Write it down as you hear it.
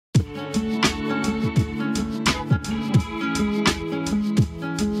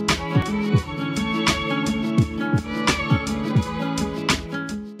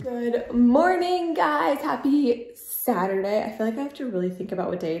Saturday. I feel like I have to really think about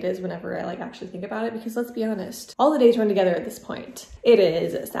what day it is whenever I like actually think about it, because let's be honest, all the days run together at this point. It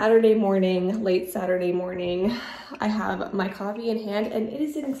is Saturday morning, late Saturday morning. I have my coffee in hand and it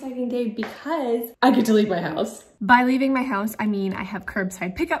is an exciting day because I get to leave my house. By leaving my house, I mean I have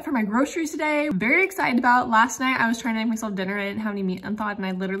curbside pickup for my groceries today. Very excited about. Last night I was trying to make myself dinner. I didn't have any meat unthawed and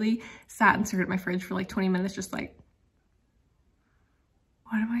I literally sat and stared at my fridge for like 20 minutes just like,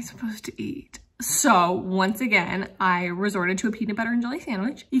 what am I supposed to eat? So once again, I resorted to a peanut butter and jelly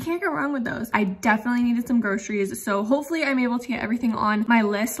sandwich. You can't go wrong with those. I definitely needed some groceries. So hopefully I'm able to get everything on my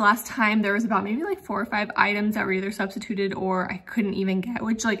list. Last time there was about maybe like 4 or 5 items that were either substituted or I couldn't even get,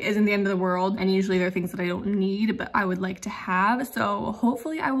 which like isn't the end of the world. And usually they're things that I don't need, but I would like to have. So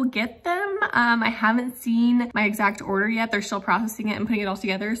hopefully I will get them. I haven't seen my exact order yet. They're still processing it and putting it all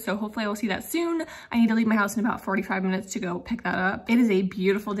together. So hopefully I will see that soon. I need to leave my house in about 45 minutes to go pick that up. It is a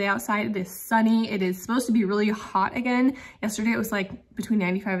beautiful day outside. It is sunny. It is supposed to be really hot again. Yesterday it was like between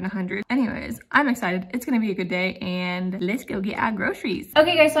 95 and 100. Anyways, I'm excited. It's gonna be a good day and let's go get our groceries.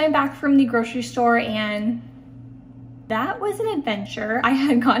 Okay guys, so I'm back from the grocery store and that was an adventure. I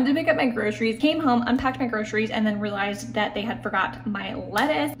had gone to pick up my groceries, came home, unpacked my groceries, and then realized that they had forgot my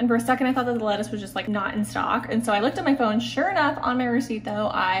lettuce. And for a second, I thought that the lettuce was just like not in stock. And so I looked at my phone. Sure enough, on my receipt though,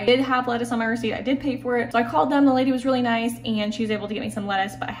 I did have lettuce on my receipt. I did pay for it. So I called them. The lady was really nice and she was able to get me some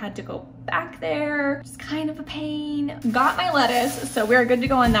lettuce, but I had to go back there. It's kind of a pain. Got my lettuce, so we're good to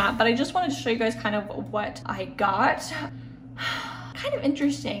go on that. But I just wanted to show you guys kind of what I got. Kind of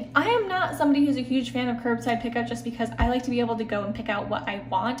interesting. I am not somebody who's a huge fan of curbside pickup just because I like to be able to go and pick out what I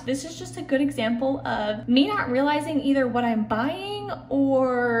want. This is just a good example of me not realizing either what I'm buying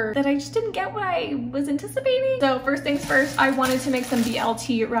or that I just didn't get what I was anticipating. So first things first, I wanted to make some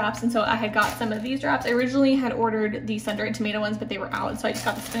BLT wraps, and so I had got some of these wraps. I originally had ordered the sun-dried tomato ones, but they were out, so I just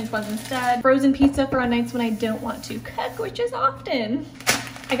got the spinach ones instead. Frozen pizza for on nights when I don't want to cook, which is often.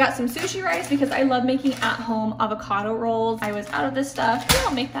 I got some sushi rice because I love making at-home avocado rolls. I was out of this stuff. Maybe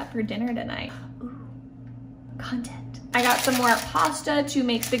I'll make that for dinner tonight. Ooh, content. I got some more pasta to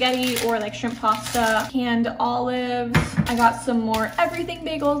make spaghetti or like shrimp pasta, canned olives. I got some more everything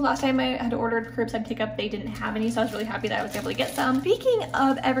bagels. Last time I had ordered curbside pickup, they didn't have any, so I was really happy that I was able to get some. Speaking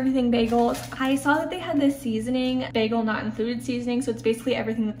of everything bagels, I saw that they had this seasoning, bagel not included seasoning, so it's basically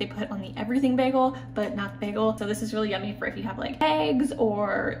everything that they put on the everything bagel, but not the bagel. So this is really yummy for if you have like eggs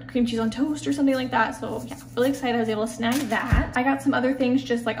or cream cheese on toast or something like that. So yeah, really excited I was able to snag that. I got some other things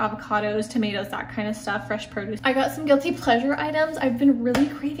just like avocados, tomatoes, that kind of stuff, fresh produce. I got some guilty pleasure items. I've been really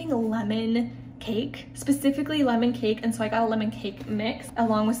craving lemon cake, specifically lemon cake, and so I got a lemon cake mix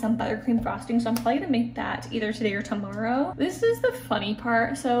along with some buttercream frosting, so I'm probably gonna make that either today or tomorrow. This is the funny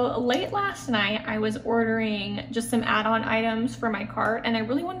part. So late last night I was ordering just some add-on items for my cart and I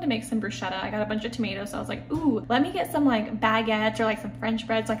really wanted to make some bruschetta. I got a bunch of tomatoes, so I was like, ooh, let me get some like baguettes or like some French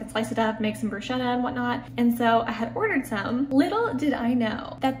bread so I could slice it up, make some bruschetta and whatnot. And so I had ordered some. Little did I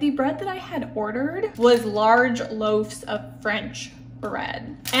know that the bread that I had ordered was large loaves of French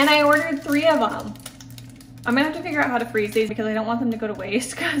bread, and I ordered 3 of them. I'm gonna have to figure out how to freeze these because I don't want them to go to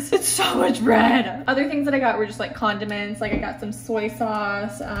waste because it's so much bread. Other things that I got were just like condiments. Like I got some soy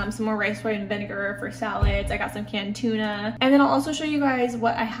sauce, some more rice wine vinegar for salads. I got some canned tuna. And then I'll also show you guys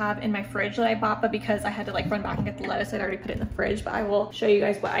what I have in my fridge that I bought, but because I had to like run back and get the lettuce, I'd already put it in the fridge, but I will show you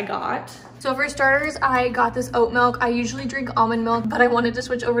guys what I got. So for starters, I got this oat milk. I usually drink almond milk, but I wanted to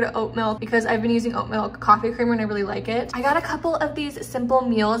switch over to oat milk because I've been using oat milk coffee creamer and I really like it. I got a couple of these simple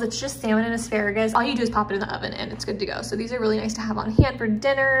meals. It's just salmon and asparagus. All you do is pop it in the oven and it's good to go. So these are really nice to have on hand for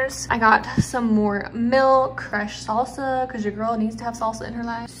dinners. I got some more milk, fresh salsa, because your girl needs to have salsa in her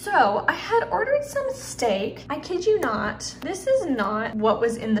life. So I had ordered some steak. I kid you not, this is not what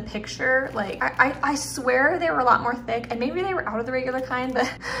was in the picture. Like I swear they were a lot more thick and maybe they were out of the regular kind,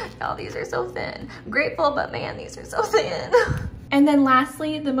 but y'all, these are so thin. I'm grateful, but man, these are so thin. And then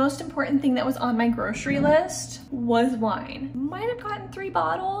lastly, the most important thing that was on my grocery list was wine. Might have gotten 3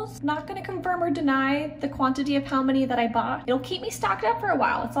 bottles. Not gonna confirm or deny the quantity of how many that I bought. It'll keep me stocked up for a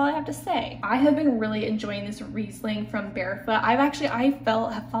while, that's all I have to say. I have been really enjoying this Riesling from Barefoot.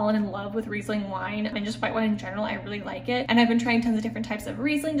 have fallen in love with Riesling wine and just white wine in general. I really like it. And I've been trying tons of different types of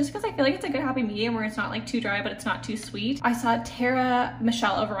Riesling just because I feel like it's a good happy medium where it's not like too dry, but it's not too sweet. I saw Tara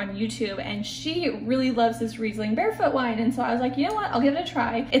Michelle over on YouTube and she really loves this Riesling Barefoot wine. And so I was like, you know what, I'll give it a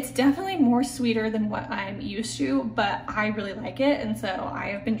try. It's definitely more sweeter than what I'm used to, but I really like it. And so I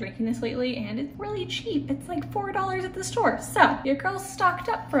have been drinking this lately and it's really cheap. It's like $4 at the store. So your girl's stocked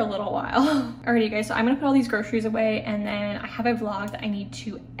up for a little while. Alrighty guys, so I'm gonna put all these groceries away and then I have a vlog that I need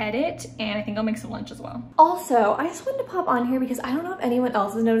to edit and I think I'll make some lunch as well. Also, I just wanted to pop on here because I don't know if anyone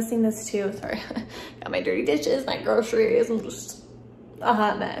else is noticing this too. Sorry, got my dirty dishes, my groceries, I'm just a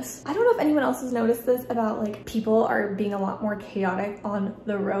hot mess. I don't know if anyone else has noticed this about like people are being a lot more chaotic on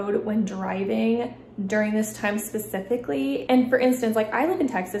the road when driving during this time specifically. And for instance, like I live in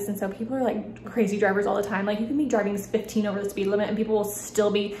Texas and so people are like crazy drivers all the time. Like you can be driving 15 over the speed limit and people will still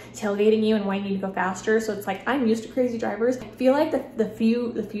be tailgating you and wanting you to go faster. So it's like, I'm used to crazy drivers. I feel like the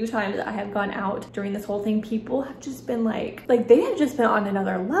few times that I have gone out during this whole thing, people have just been like they have just been on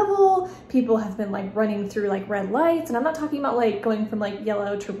another level. People have been like running through like red lights. And I'm not talking about like going from like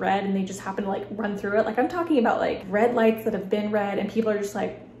yellow to red and they just happen to like run through it. Like I'm talking about like red lights that have been red and people are just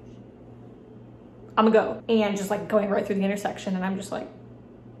like, I'm gonna go, and just like going right through the intersection and I'm just like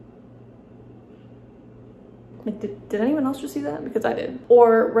did anyone else just see that? Because I did.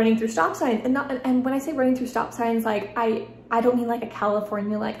 Or running through stop signs and when I say running through stop signs, like I don't mean like a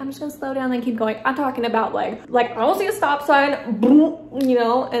California, like I'm just gonna slow down and keep going. I'm talking about like I don't see a stop sign, boom, you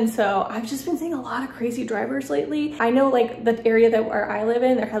know? And so I've just been seeing a lot of crazy drivers lately. I know like the area where I live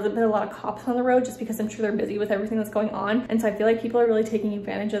in, there hasn't been a lot of cops on the road just because I'm sure they're busy with everything that's going on. And so I feel like people are really taking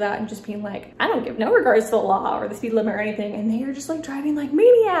advantage of that and just being like, I don't give no regards to the law or the speed limit or anything. And they are just like driving like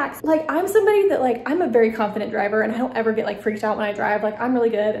maniacs. Like I'm somebody that like, I'm a very confident driver and I don't ever get like freaked out when I drive. Like I'm really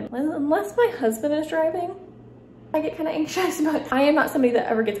good. And unless my husband is driving, I get kind of anxious, but I am not somebody that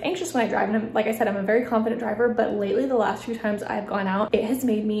ever gets anxious when I drive. And like I said, I'm a very confident driver, but lately the last few times I've gone out, it has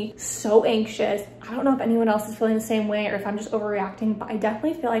made me so anxious. I don't know if anyone else is feeling the same way or if I'm just overreacting, but I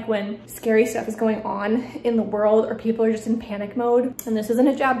definitely feel like when scary stuff is going on in the world or people are just in panic mode, and this isn't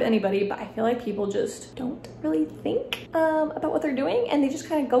a jab to anybody, but I feel like people just don't really think about what they're doing and they just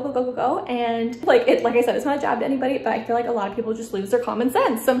kind of go. And like I said, it's not a jab to anybody, but I feel like a lot of people just lose their common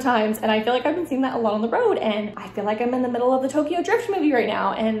sense sometimes. And I feel like I've been seeing that a lot on the road, and I feel like I'm in the middle of the Tokyo Drift movie right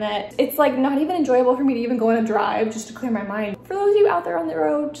now, and that it's like not even enjoyable for me to even go on a drive just to clear my mind. For those of you out there on the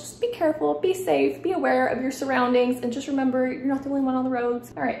road, just be careful, be safe, be aware of your surroundings, and just remember you're not the only one on the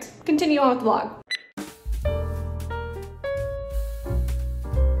roads. All right, continue on with the vlog.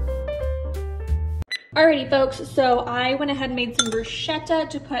 Alrighty folks, so I went ahead and made some bruschetta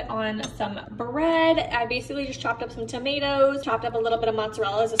to put on some bread. I basically just chopped up some tomatoes, chopped up a little bit of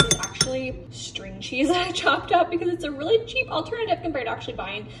mozzarella. This is actually string cheese that I chopped up because it's a really cheap alternative compared to actually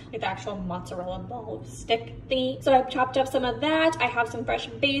buying like the actual mozzarella ball stick thingy. So I chopped up some of that. I have some fresh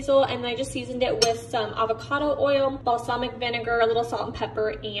basil and I just seasoned it with some avocado oil, balsamic vinegar, a little salt and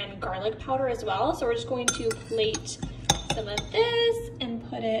pepper, and garlic powder as well. So we're just going to plate some of this and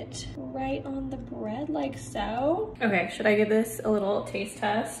put it right on the bread like so. Okay, should I give this a little taste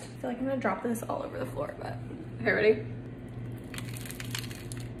test? I feel like I'm gonna drop this all over the floor, but okay, ready?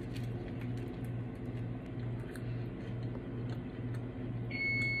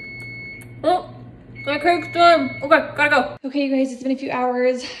 Oh, my cake's done. Okay, gotta go. Okay, you guys, it's been a few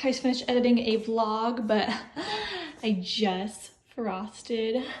hours. I just finished editing a vlog, but I just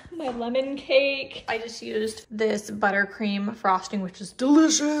frosted my lemon cake. I just used this buttercream frosting, which is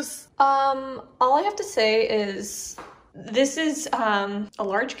delicious. All I have to say is this is a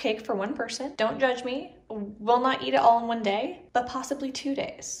large cake for one person. Don't judge me. Will not eat it all in one day, but possibly 2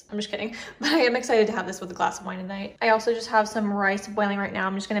 days. I'm just kidding, but I am excited to have this with a glass of wine tonight. I also just have some rice boiling right now.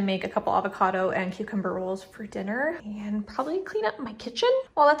 I'm just gonna make a couple avocado and cucumber rolls for dinner and probably clean up my kitchen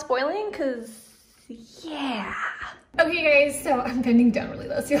while that's boiling, because yeah. Okay guys, so I'm bending down really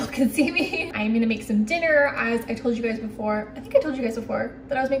low so y'all can see me. I'm gonna make some dinner. As I told you guys before, I think I told you guys before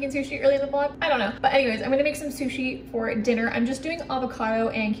that I was making sushi early in the vlog. I don't know. But anyways, I'm gonna make some sushi for dinner. I'm just doing avocado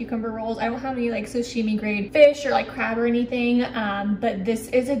and cucumber rolls. I don't have any like sashimi grade fish or like crab or anything. But this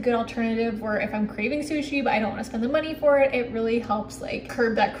is a good alternative where if I'm craving sushi but I don't want to spend the money for it, it really helps like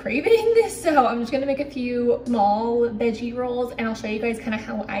curb that craving. So I'm just gonna make a few small veggie rolls and I'll show you guys kind of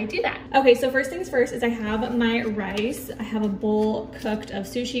how I do that. Okay, so first things first is I have my rice. I have a bowl cooked of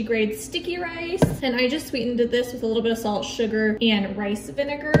sushi grade sticky rice, and I just sweetened this with a little bit of salt, sugar, and rice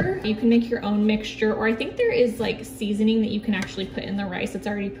vinegar. You can make your own mixture, or I think there is like seasoning that you can actually put in the rice that's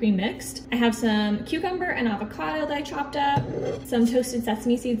already pre-mixed. I have some cucumber and avocado that I chopped up, some toasted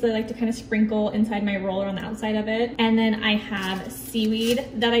sesame seeds that I like to kind of sprinkle inside my roll or on the outside of it, and then I have seaweed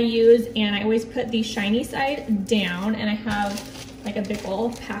that I use, and I always put the shiny side down, and I have like a big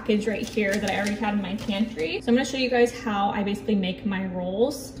old package right here that I already had in my pantry. So I'm gonna show you guys how I basically make my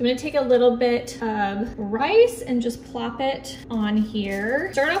rolls. So I'm gonna take a little bit of rice and just plop it on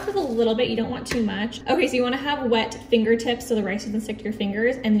here. Start off with a little bit, you don't want too much. Okay, so you wanna have wet fingertips so the rice doesn't stick to your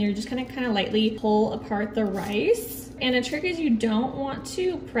fingers, and then you're just gonna kind of lightly pull apart the rice. And a trick is you don't want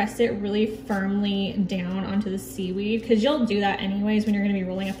to press it really firmly down onto the seaweed, because you'll do that anyways when you're gonna be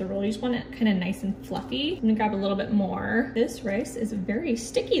rolling up the roll. You just want it kind of nice and fluffy. I'm gonna grab a little bit more. This rice is very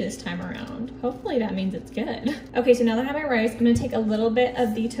sticky this time around. Hopefully that means it's good. Okay, so now that I have my rice, I'm gonna take a little bit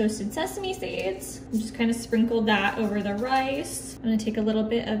of the toasted sesame seeds and just kind of sprinkle that over the rice. I'm gonna take a little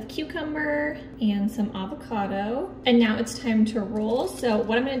bit of cucumber and some avocado. And now it's time to roll. So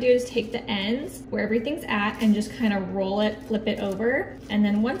what I'm gonna do is take the ends where everything's at and just kind of roll it, flip it over. And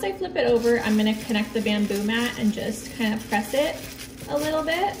then once I flip it over, I'm gonna connect the bamboo mat and just kind of press it a little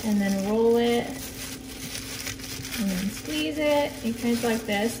bit and then roll it and then squeeze it. You kind of go like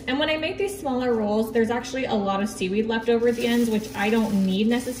this. And when I make these smaller rolls, there's actually a lot of seaweed left over at the ends, which I don't need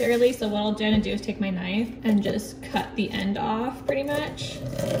necessarily. So what I'll do is take my knife and just cut the end off pretty much.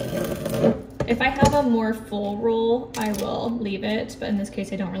 If I have a more full roll, I will leave it, but in this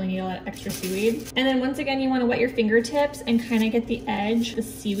case, I don't really need a lot of extra seaweed. And then once again, you wanna wet your fingertips and kind of get the edge, the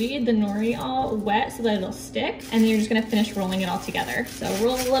seaweed, the nori all wet so that it'll stick. And then you're just gonna finish rolling it all together. So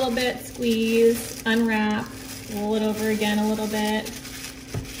roll a little bit, squeeze, unwrap, roll it over again a little bit,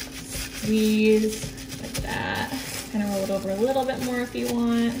 squeeze, like that. Kind of roll it over a little bit more if you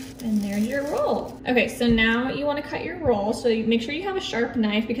want, and there's your roll. Okay, so now you want to cut your roll, so you make sure you have a sharp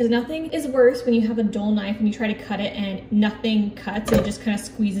knife, because nothing is worse when you have a dull knife and you try to cut it and nothing cuts, it just kind of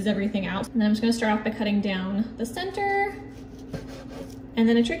squeezes everything out. And then I'm just going to start off by cutting down the center. And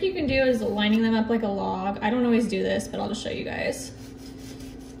then a trick you can do is lining them up like a log. I don't always do this, but I'll just show you guys.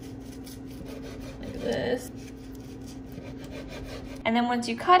 Like this. And then once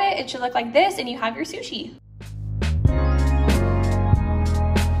you cut it, it should look like this and you have your sushi.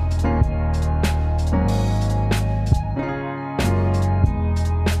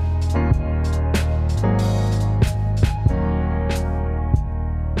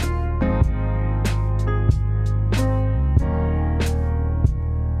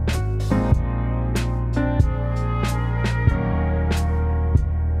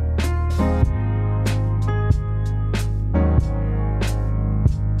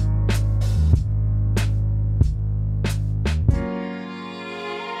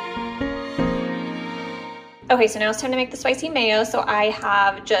 Okay, so now it's time to make the spicy mayo. So I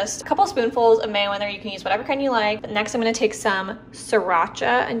have just a couple spoonfuls of mayo in there. You can use whatever kind you like. But next I'm gonna take some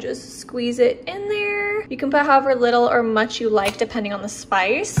sriracha and just squeeze it in there. You can put however little or much you like depending on the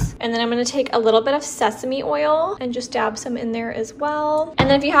spice. And then I'm gonna take a little bit of sesame oil and just dab some in there as well. And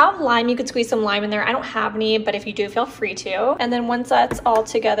then if you have lime, you could squeeze some lime in there. I don't have any, but if you do, feel free to. And then once that's all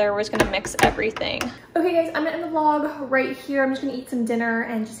together, we're just gonna mix everything. Okay guys, I'm gonna end the vlog right here. I'm just gonna eat some dinner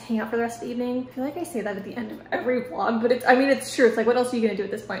and just hang out for the rest of the evening. I feel like I say that at the end of every vlog, but it's true. It's like, what else are you gonna do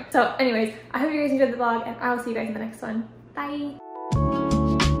at this point? So anyways, I hope you guys enjoyed the vlog, and I will see you guys in the next one. Bye.